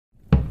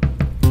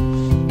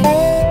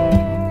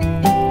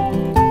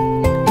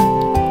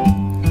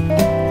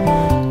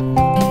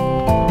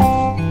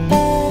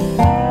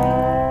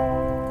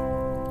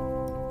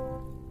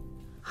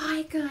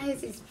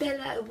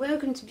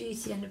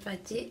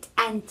budget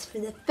and for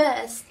the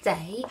first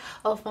day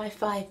of my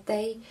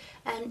 5-day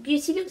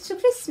beauty looks for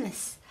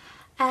Christmas.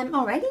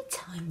 Or any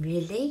time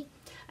really.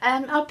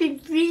 I've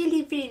been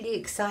really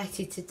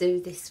excited to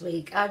do this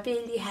week. I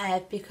really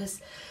have,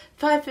 because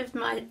 5 of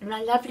my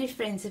lovely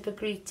friends have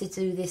agreed to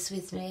do this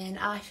with me, and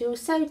I feel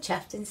so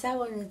chuffed and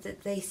so honoured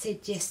that they said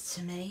yes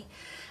to me.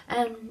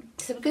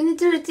 So we're going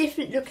to do a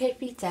different look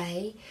every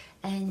day,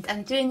 and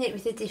I'm doing it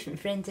with a different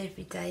friend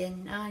every day,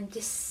 and I'm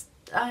just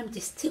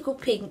tickle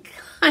pink.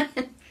 I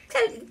am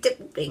totally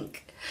tickle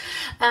pink.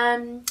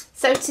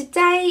 So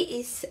today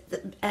is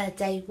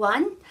day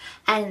 1,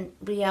 and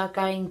we are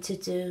going to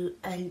do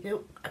a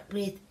look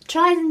with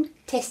tried and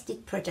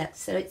tested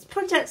products. So it's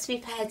products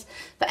we've had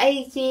for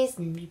ages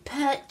and we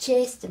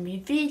purchased and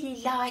we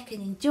really like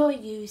and enjoy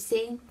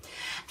using,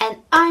 and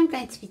I'm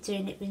going to be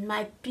doing it with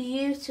my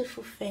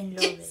beautiful friend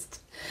Laurie.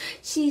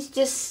 She's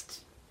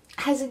just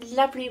has a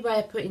lovely way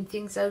of putting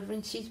things over,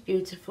 and she's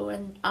beautiful,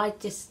 and I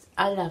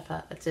love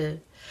her, I do.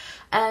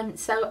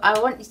 So I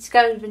want you to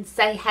go over and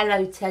say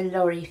hello to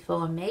Laurie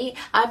for me.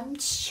 I'm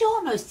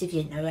sure most of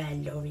you know our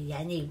Laurie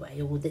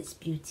anyway, All That's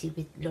Beauty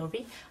with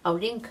Laurie. I'll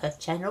link her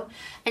channel,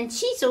 and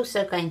she's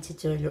also going to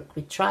do a look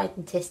with tried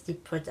and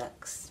tested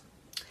products.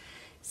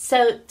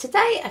 So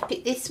today I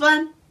picked this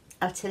one.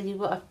 I'll tell you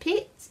what I've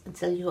picked and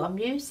tell you what I'm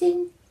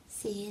using.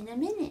 See you in a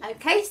minute.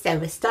 Okay, so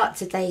we'll start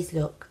today's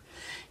look.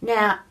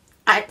 Now,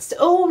 it's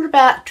all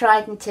about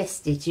tried and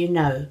tested, you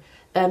know.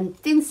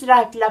 Things that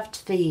I've loved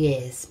for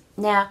years.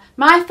 Now,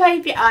 my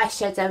favourite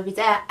eyeshadow,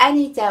 without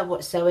any doubt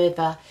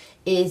whatsoever,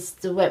 is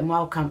the Wet n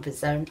Wild Comfort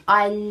Zone.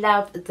 I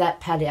love that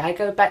palette. I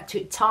go back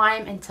to it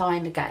time and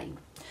time again.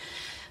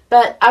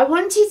 But I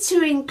wanted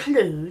to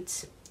include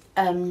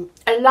a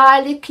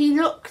lilac-y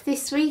look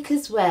this week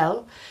as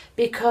well,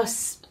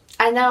 because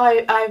I know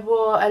I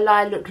wore a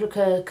lilac look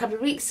a couple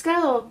of weeks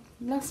ago, or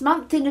last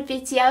month in a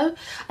video,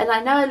 and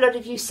I know a lot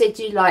of you said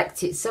you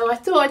liked it, so I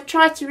thought I'd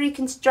try to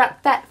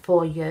reconstruct that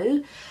for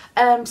you.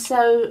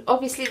 So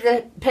obviously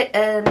the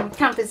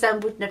Comfort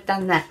Zone wouldn't have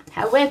done that,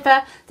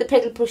 however the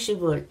Petal Pusher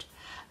would.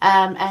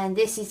 And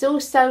this is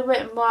also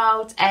Wet n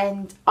Wild,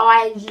 and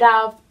I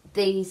love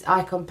these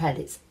icon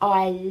palettes.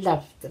 I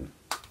love them.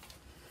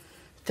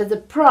 For the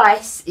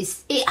price,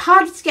 it's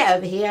hard to get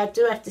over here. I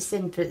do have to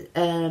send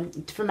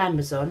from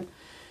Amazon.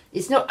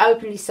 It's not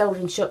openly sold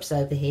in shops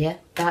over here,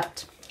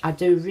 but I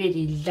do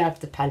really love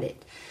the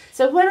palette.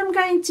 So what I'm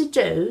going to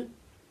do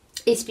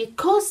is,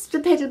 because the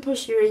Petal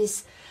Pusher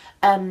is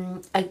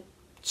a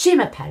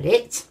shimmer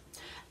palette,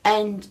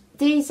 and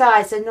these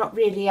eyes are not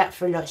really up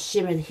for a lot of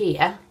shimmer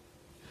here,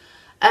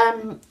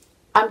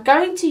 I'm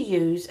going to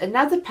use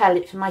another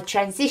palette for my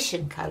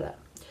transition colour.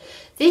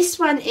 This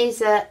one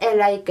is a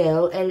LA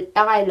Girl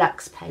Eye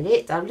Luxe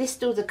palette. I'll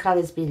list all the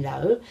colours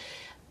below.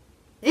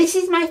 This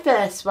is my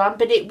first one,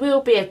 but it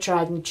will be a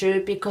tried and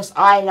true because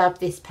I love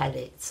this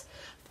palette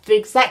for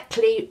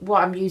exactly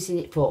what I'm using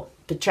it for.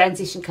 The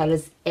transition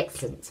colours,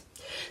 excellent.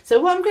 So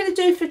what I'm going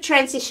to do for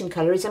transition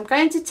colour is I'm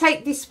going to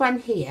take this one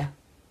here,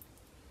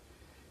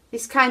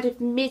 this kind of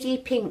midi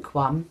pink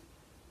one,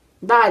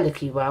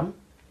 lilac-y one,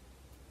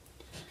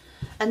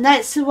 and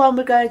that's the one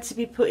we're going to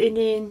be putting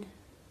in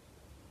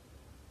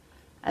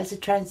as a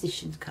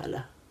transition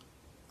colour.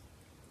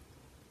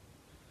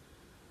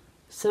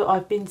 So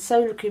I've been so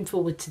looking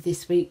forward to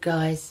this week,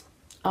 guys.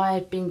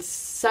 I've been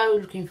so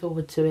looking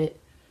forward to it.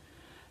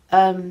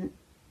 I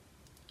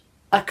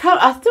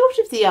thought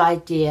of the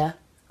idea.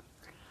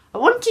 I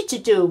wanted to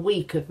do a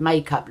week of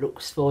makeup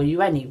looks for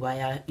you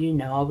anyway. You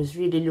know, I was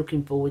really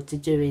looking forward to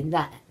doing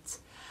that.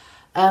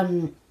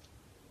 And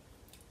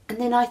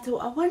then I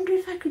thought, I wonder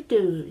if I could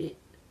do it,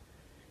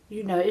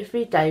 you know,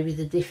 every day with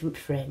a different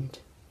friend.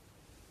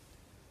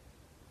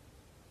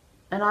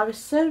 And I was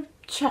so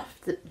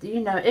chuffed that,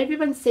 you know,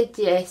 everyone said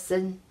yes,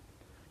 and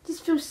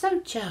just feel so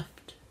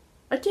chuffed.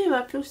 I do.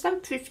 I feel so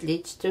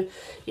privileged to,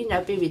 you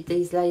know, be with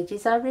these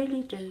ladies. I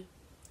really do.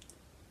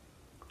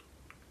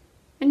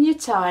 And you're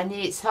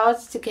tiny. It's hard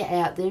to get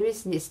out there,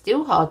 isn't it?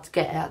 Still hard to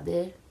get out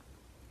there.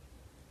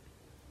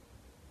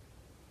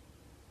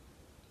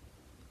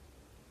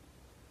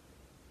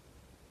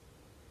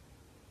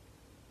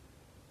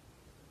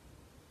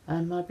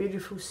 And my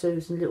beautiful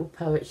Susan, little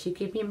poet, she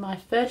gave me my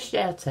first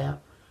shout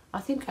out. I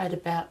think I had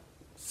about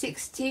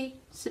 60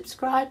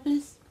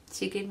 subscribers.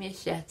 She gave me a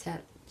shout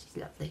out. She's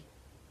lovely.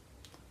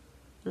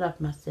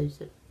 Love my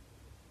Susan.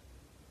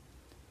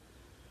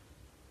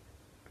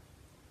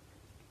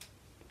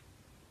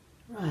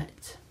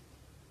 Right.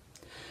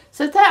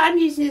 So that I'm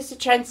using as a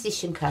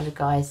transition colour,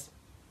 guys.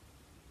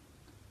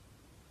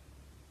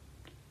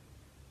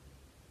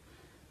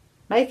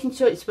 Making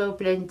sure it's well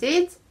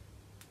blended.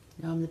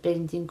 Now I'm the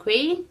blending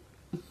queen.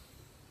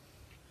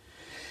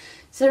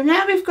 So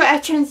now we've got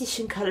our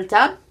transition colour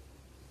done,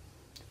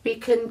 we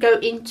can go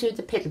into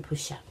the Petal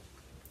Pusher.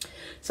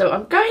 So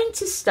I'm going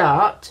to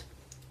start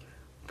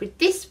with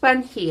this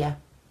one here.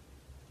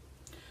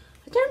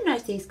 I don't know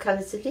if these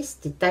colours are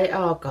listed. They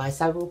are,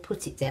 guys. I will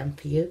put it down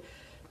for you.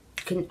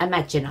 You can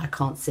imagine I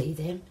can't see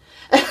them.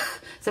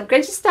 So I'm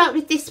going to start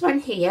with this one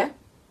here.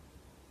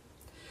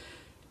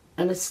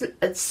 And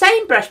the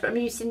same brush, but I'm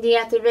using the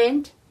other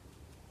end.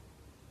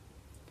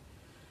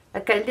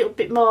 Okay, a little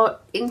bit more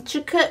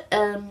intricate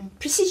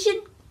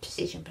precision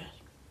brush.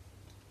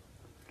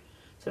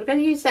 So we're going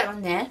to use that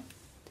one there.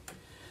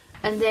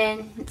 And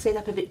then, let's get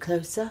up a bit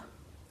closer.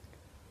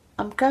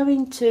 I'm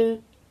going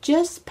to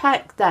just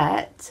pack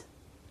that,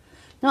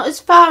 not as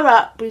far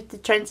up with the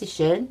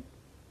transition.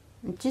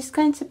 I'm just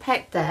going to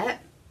pack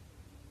that,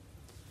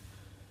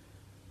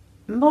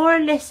 more or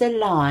less a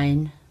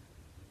line,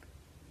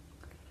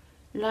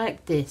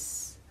 like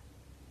this.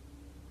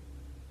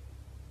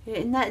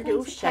 In that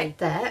little shape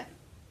there.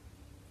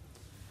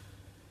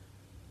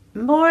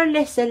 More or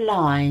less a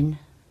line,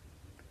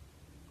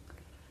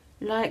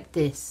 like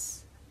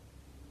this.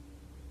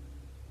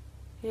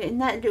 In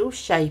that little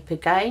shape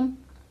again.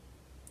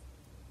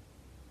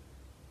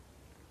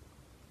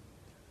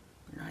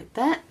 Like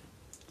that.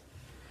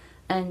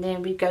 And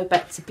then we go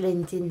back to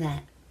blending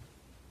that.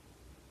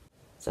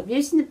 So I'm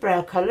using the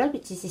brow colour,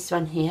 which is this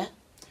one here.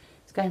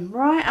 It's going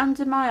right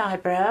under my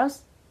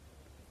eyebrows,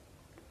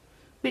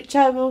 which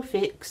I will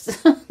fix.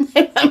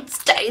 They won't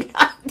stay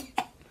like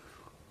that.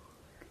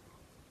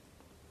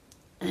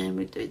 And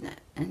we're doing that.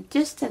 And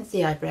just under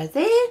the eyebrow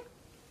there.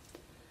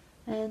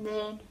 And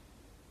then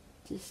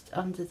just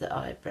under the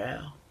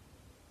eyebrow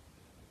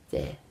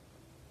there.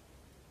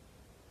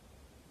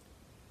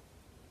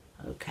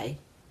 Okay.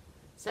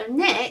 So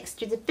next,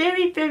 with a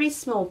very, very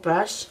small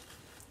brush,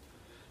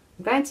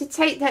 I'm going to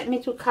take that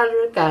middle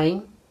colour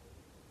again.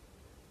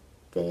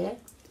 There.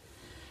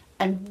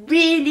 And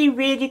really,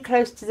 really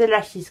close to the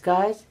lashes,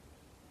 guys.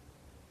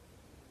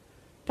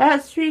 About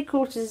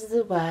 3/4 of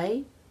the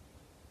way.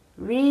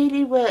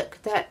 Really work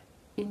that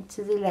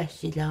into the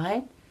lashy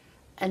line.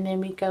 And then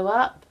we go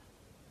up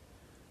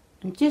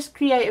and just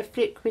create a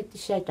flick with the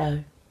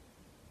shadow.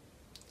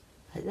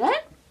 Like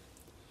that.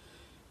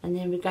 And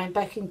then we're going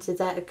back into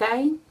that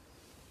again.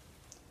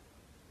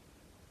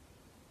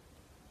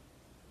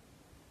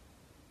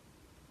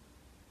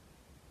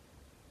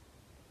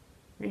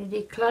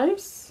 Really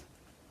close.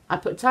 I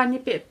put a tiny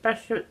bit of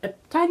brush, a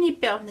tiny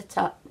bit on the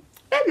top,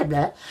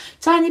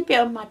 tiny bit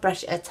on my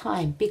brush at a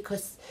time,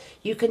 because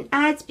you can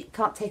add but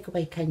can't take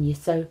away, can you?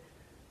 So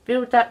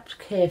build up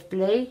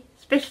carefully,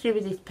 especially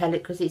with this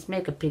palette because it's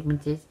mega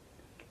pigmented.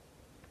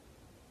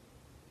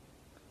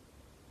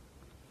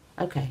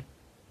 Okay,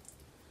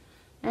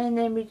 and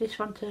then we just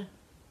want to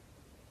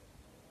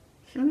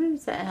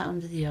smooth that out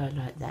under the eye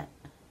like that.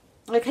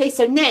 Okay,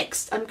 so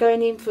next I'm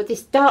going in for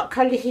this dark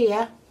colour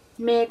here,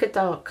 mega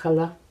dark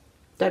colour.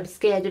 Don't be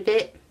scared of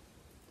it.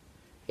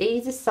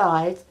 Either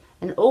side.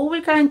 And all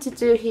we're going to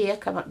do here,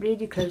 come up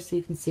really close so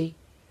you can see,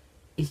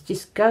 is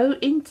just go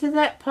into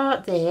that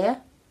part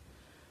there.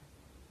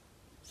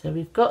 So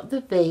we've got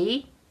the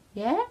V,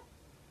 yeah?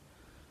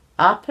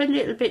 Up a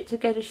little bit to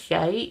get a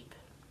shape.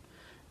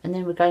 And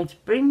then we're going to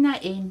bring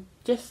that in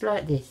just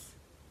like this.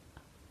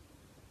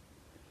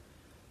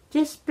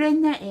 Just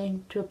blend that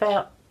in to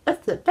about a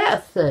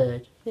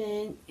third.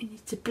 Then you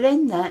need to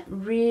blend that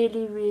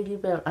really, really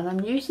well. And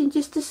I'm using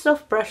just a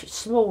soft brush,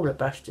 smaller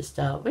brush to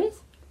start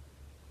with.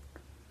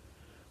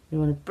 We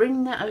want to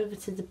bring that over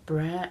to the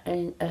brow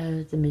and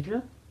the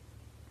middle.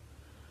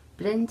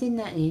 Blending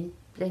that in.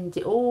 Blend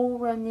it all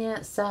around the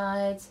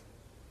outside.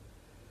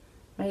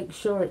 Make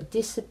sure it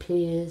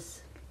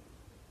disappears.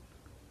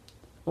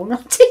 Or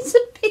not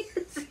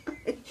disappears.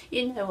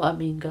 You know what I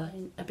mean, guys.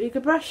 A bigger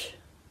brush.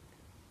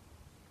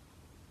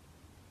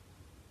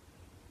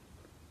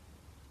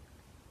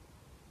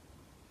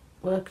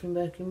 Working,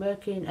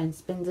 and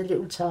spend a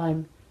little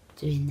time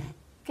doing that.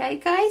 Okay,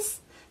 guys.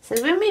 So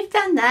when we've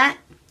done that,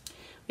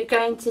 we're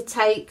going to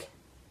take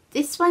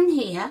this one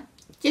here,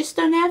 just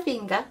on our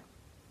finger,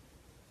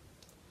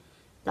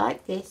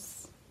 like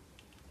this.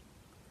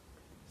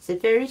 It's a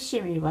very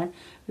shimmery one.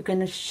 We're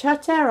going to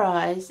shut our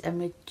eyes and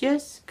we're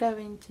just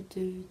going to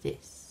do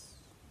this.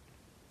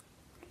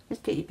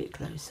 Let's get you a bit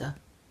closer.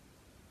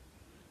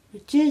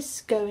 We're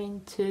just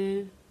going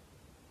to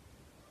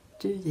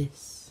do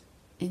this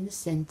in the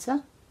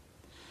centre,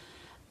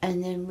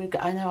 and then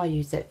I know I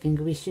use that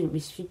finger. We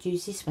should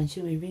use this one,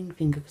 shouldn't we? Ring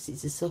finger, because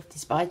it's the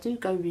softest. But I do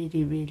go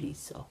really, really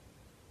soft.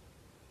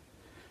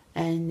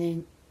 And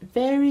then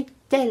very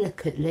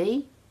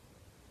delicately.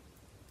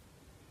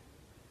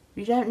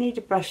 We don't need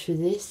a brush for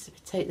this. We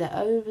take that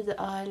over the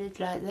eyelid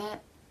like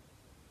that,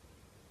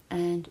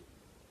 and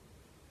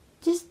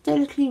just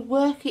delicately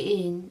work it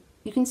in.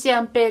 You can see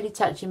I'm barely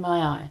touching my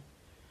eye.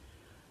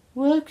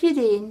 Work it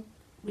in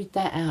with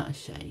that outer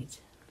shade.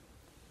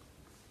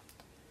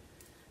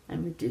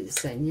 And we do the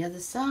same the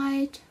other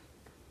side.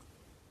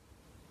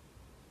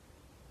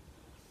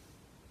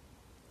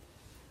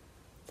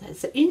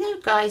 That's it. You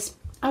know, guys,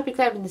 I'll be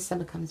glad when the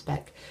summer comes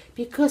back,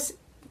 because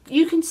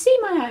you can see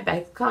my eye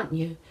bag, can't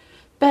you?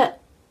 But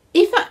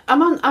if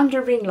I'm on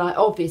under ring light,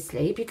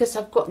 obviously, because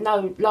I've got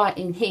no light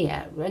in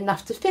here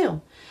enough to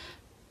film.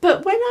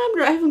 But when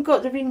I haven't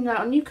got the ring light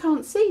on, you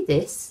can't see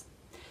this.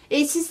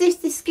 It's as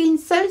if the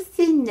skin's so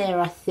thin there,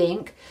 I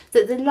think,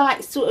 that the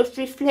light sort of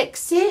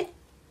reflects it.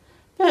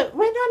 But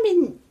when I'm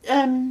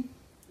in,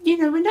 you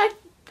know, when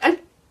I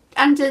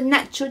under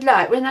natural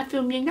light. When I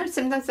film, you know,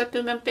 sometimes I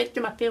film in my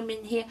bedroom, I film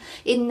in here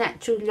in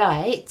natural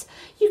light.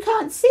 You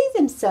can't see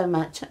them so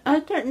much.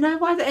 I don't know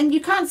why, and you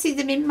can't see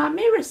them in my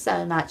mirror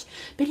so much.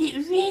 But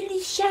it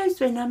really shows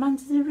when I'm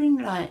under the ring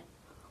light.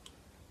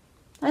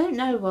 I don't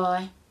know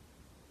why.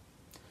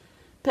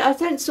 But I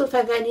don't sort of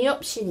have any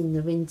option in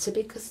the winter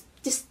because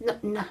just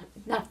not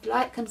enough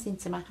light comes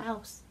into my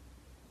house.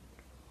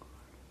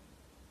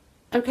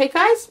 Okay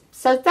guys,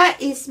 so that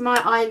is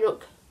my eye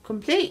look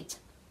complete.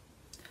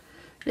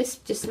 Let's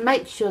just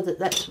make sure that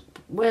that's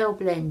well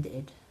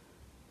blended.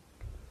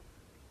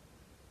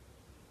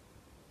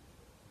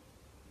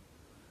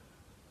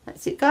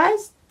 That's it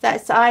guys,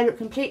 that's the eye look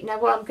complete. Now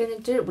what I'm going to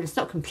do, well it's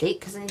not complete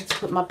because I need to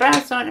put my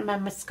brows on and my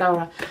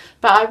mascara.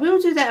 But I will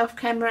do that off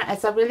camera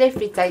as I will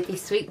every day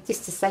this week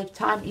just to save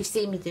time. You've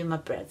seen me do my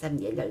brows,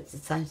 haven't you, loads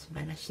of times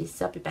with my lashes,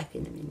 so I'll be back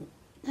in a minute.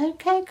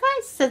 Okay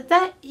guys, so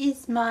that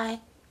is my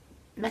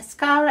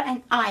mascara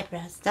and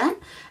eyebrows done,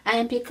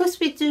 and because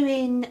we're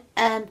doing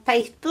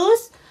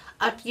faithfuls,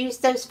 I've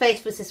used those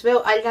faithfuls as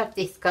well. I love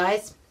this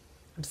guys.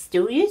 I'm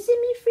still using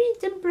my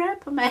Freedom Brow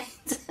Pomade.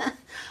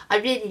 I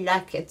really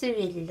like it, I do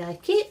really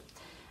like it.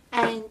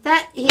 And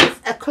that is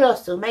a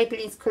Colossal,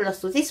 Maybelline's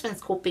Colossal. This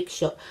one's called Big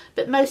Shot,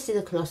 but most of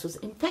the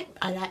Colossals, in fact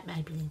I like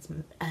Maybelline's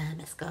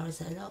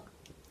mascaras a lot.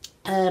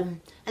 And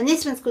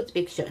this one's called the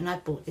Big Shot, and I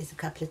bought this a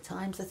couple of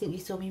times. I think you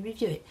saw me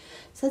review it.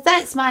 So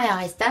that's my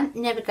eyes done.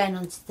 Never going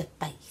on to the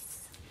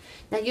face.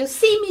 Now you'll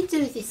see me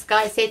do this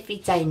guys every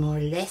day more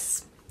or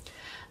less,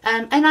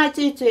 and I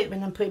do it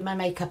when I'm putting my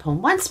makeup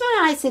on. Once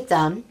my eyes are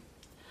done,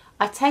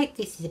 I take,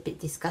 this is a bit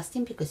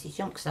disgusting because it's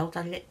yonks old,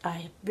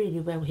 I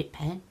really well hit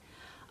pan.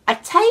 I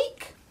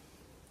take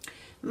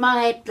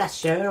my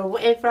blusher or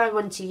whatever I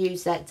want to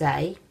use that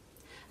day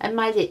and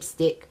my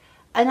lipstick,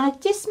 and I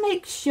just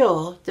make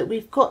sure that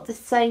we've got the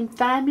same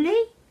family.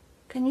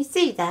 Can you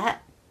see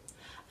that?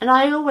 And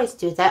I always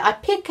do that. I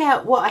pick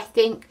out what I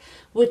think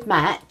would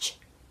match,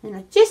 and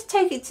I just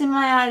take it to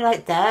my eye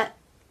like that,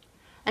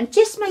 and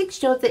just make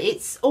sure that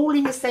it's all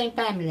in the same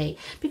family.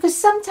 Because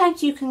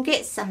sometimes you can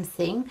get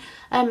something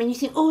and you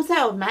think, oh,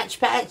 that'll match,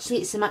 but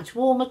actually it's a much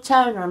warmer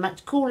tone or a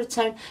much cooler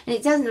tone, and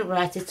it doesn't look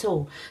right at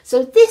all.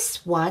 So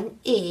this one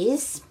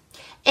is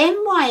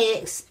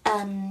NYX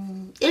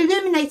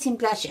Illuminating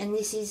Blush, and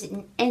this is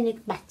an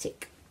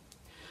Enigmatic.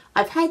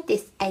 I've had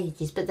this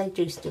ages, but they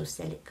do still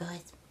sell it,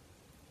 guys.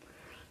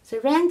 So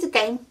round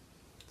again,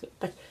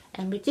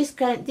 and we're just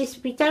going,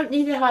 this, we don't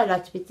need a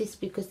highlighter with this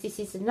because this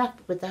is enough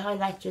with the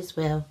highlighter as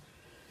well.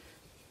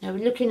 Now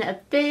we're looking at a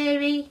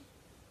very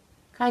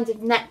kind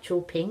of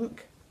natural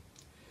pink,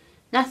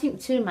 nothing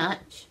too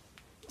much.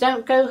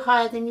 Don't go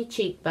higher than your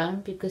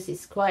cheekbone because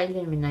it's quite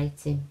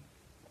illuminating.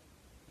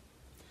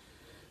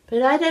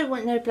 But I don't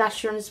want no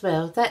blusher on as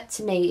well. That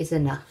to me is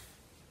enough.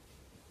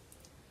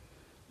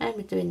 And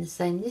we're doing the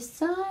same this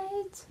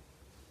side.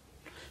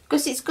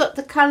 Because it's got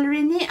the colour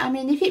in it. I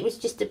mean, if it was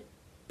just a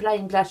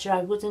plain blusher,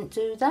 I wouldn't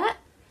do that.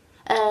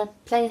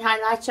 Plain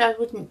highlighter, I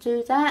wouldn't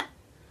do that.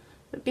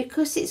 But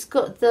because it's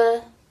got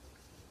the...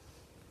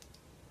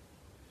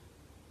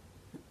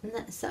 And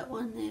that's that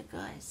one there,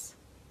 guys.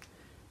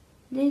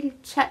 Little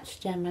touch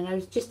down my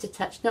nose, just a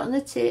touch. Not on the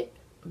tip,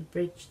 on the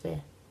bridge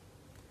there.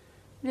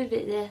 A little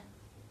bit there.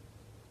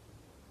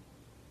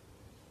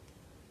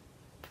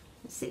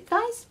 That's it,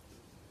 guys.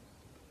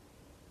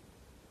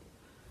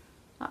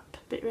 Up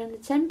a bit around the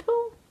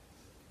temple.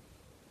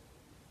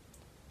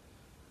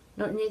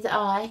 Not near the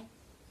eye.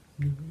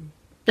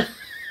 That's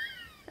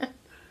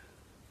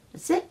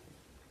it.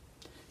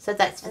 So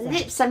that's the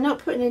lips. I'm not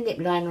putting a lip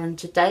liner on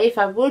today. If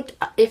I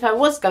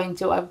was going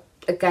to, I'd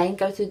again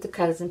go through the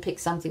colours and pick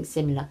something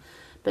similar.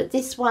 But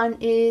this one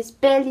is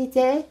Barely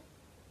There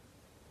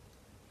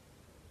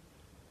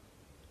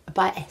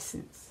by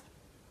Essence.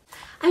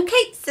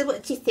 Okay, so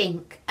what do you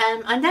think?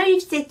 I know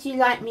you've said you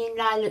like me in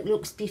lilac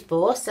looks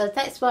before, so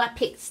that's why I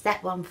picked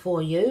that one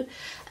for you.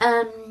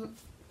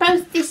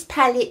 Both this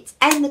palette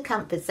and the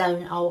Comfort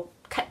Zone are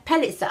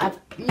palettes that I've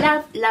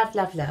love.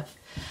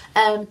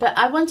 But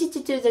I wanted to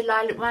do the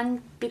lilac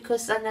one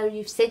because I know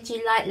you've said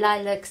you like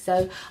lilac,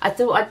 so I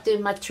thought I'd do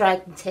my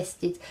tried and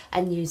tested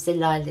and use the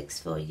lilacs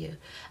for you.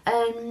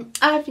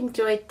 I've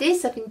enjoyed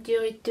this, I've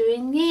enjoyed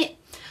doing it.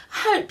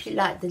 I hope you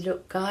like the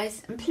look,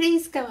 guys, and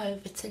please go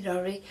over to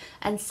Laurie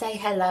and say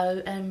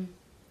hello.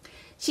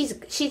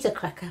 She's a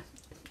cracker.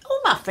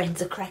 All my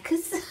friends are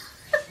crackers.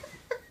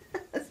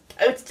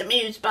 Supposed to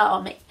muse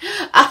balmy.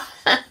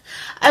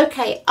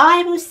 Okay,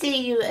 I will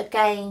see you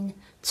again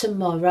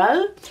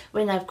tomorrow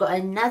when I've got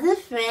another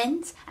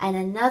friend and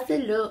another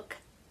look,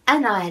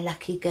 and I a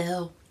lucky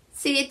girl.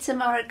 See you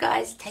tomorrow,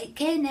 guys. Take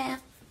care now.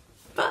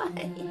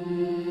 Bye.